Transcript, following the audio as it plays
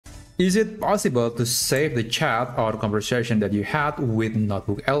Is it possible to save the chat or conversation that you had with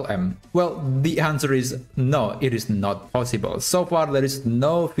NotebookLM? Well, the answer is no, it is not possible. So far, there is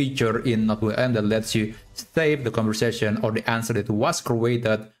no feature in NotebookLM that lets you save the conversation or the answer that was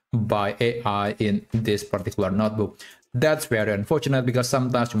created by AI in this particular notebook. That's very unfortunate because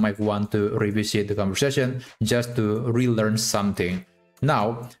sometimes you might want to revisit the conversation just to relearn something.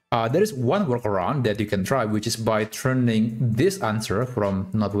 Now, there is one workaround that you can try, which is by turning this answer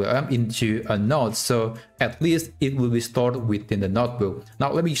from NotebookLM into a note. So at least it will be stored within the notebook.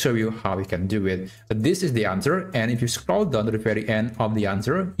 Now, let me show you how you can do it. This is the answer. And if you scroll down to the very end of the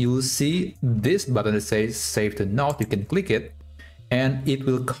answer, you will see this button that says Save the Note. You can click it, and it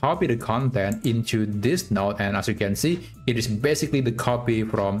will copy the content into this note. And as you can see, it is basically the copy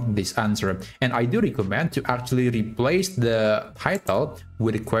from this answer. And I do recommend to actually replace the title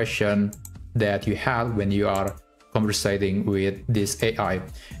with the question that you had when you are conversating with this AI.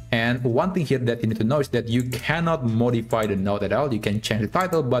 And one thing here that you need to know is that you cannot modify the note at all. You can change the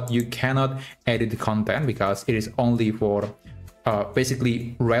title, but you cannot edit the content because it is only for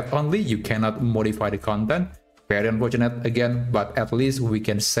basically read only. You cannot modify the content. Very unfortunate again, but at least we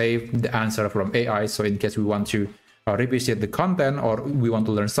can save the answer from AI. So in case we want to revisit the content or we want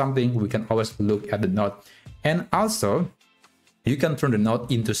to learn something, we can always look at the note. And also, you can turn the note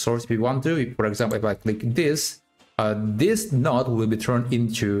into source if you want to. For example, if I click this, this note will be turned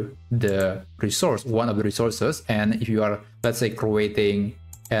into the resource, one of the resources. And if you are, let's say, creating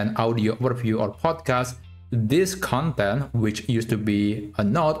an audio overview or podcast, this content, which used to be a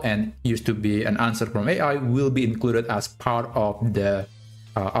note and used to be an answer from AI, will be included as part of the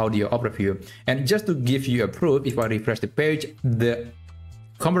audio overview. And just to give you a proof, if I refresh the page, the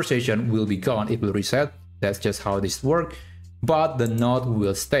conversation will be gone. It will reset. That's just how this works. But the note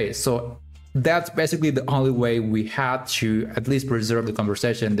will stay. So that's basically the only way we had to at least preserve the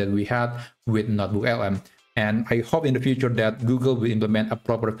conversation that we had with NotebookLM. And I hope in the future that Google will implement a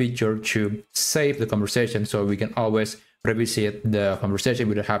proper feature to save the conversation so we can always revisit the conversation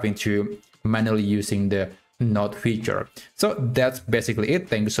without having to manually using the note feature. So that's basically it.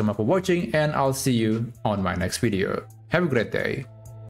 Thank you so much for watching, and I'll see you on my next video. Have a great day.